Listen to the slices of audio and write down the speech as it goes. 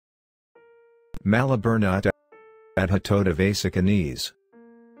Malabar Nut. Adhatoda vasica nees.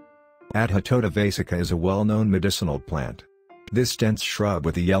 Adhatoda vasica is a well-known medicinal plant. This dense shrub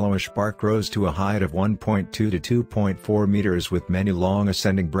with a yellowish bark grows to a height of 1.2 to 2.4 meters with many long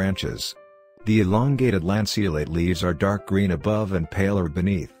ascending branches. The elongated lanceolate leaves are dark green above and paler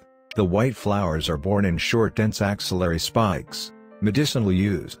beneath. The white flowers are borne in short dense axillary spikes. Medicinal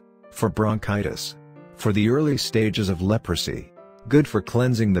use. For bronchitis. For the early stages of leprosy. Good for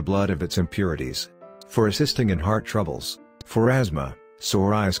cleansing the blood of its impurities. For assisting in heart troubles. For asthma,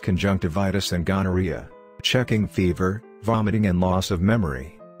 sore eyes, conjunctivitis and gonorrhea. Checking fever, vomiting and loss of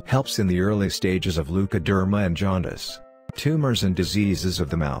memory. Helps in the early stages of leukoderma and jaundice. Tumors and diseases of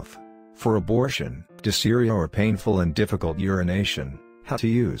the mouth. For abortion, dysuria or painful and difficult urination. How to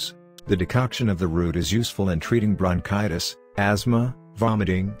use. The decoction of the root is useful in treating bronchitis, asthma,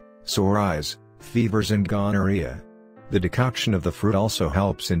 vomiting, sore eyes, fevers and gonorrhea. The decoction of the fruit also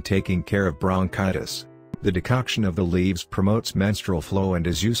helps in taking care of bronchitis. The decoction of the leaves promotes menstrual flow and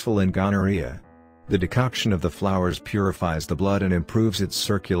is useful in gonorrhea. The decoction of the flowers purifies the blood and improves its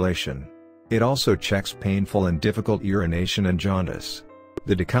circulation. It also checks painful and difficult urination and jaundice.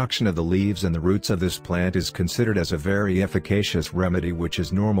 The decoction of the leaves and the roots of this plant is considered as a very efficacious remedy which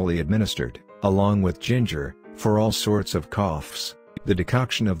is normally administered, along with ginger, for all sorts of coughs. The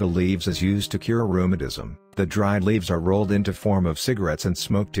decoction of the leaves is used to cure rheumatism. The dried leaves are rolled into form of cigarettes and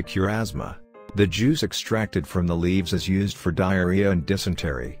smoked to cure asthma. The juice extracted from the leaves is used for diarrhea and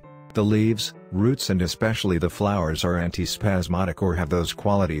dysentery. The leaves, roots and especially the flowers are antispasmodic or have those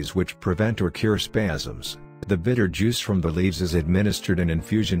qualities which prevent or cure spasms. The bitter juice from the leaves is administered in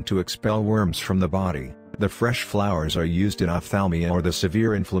infusion to expel worms from the body. The fresh flowers are used in ophthalmia or the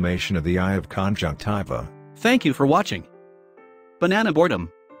severe inflammation of the eye of conjunctiva. Thank you for watching. Banana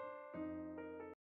boredom.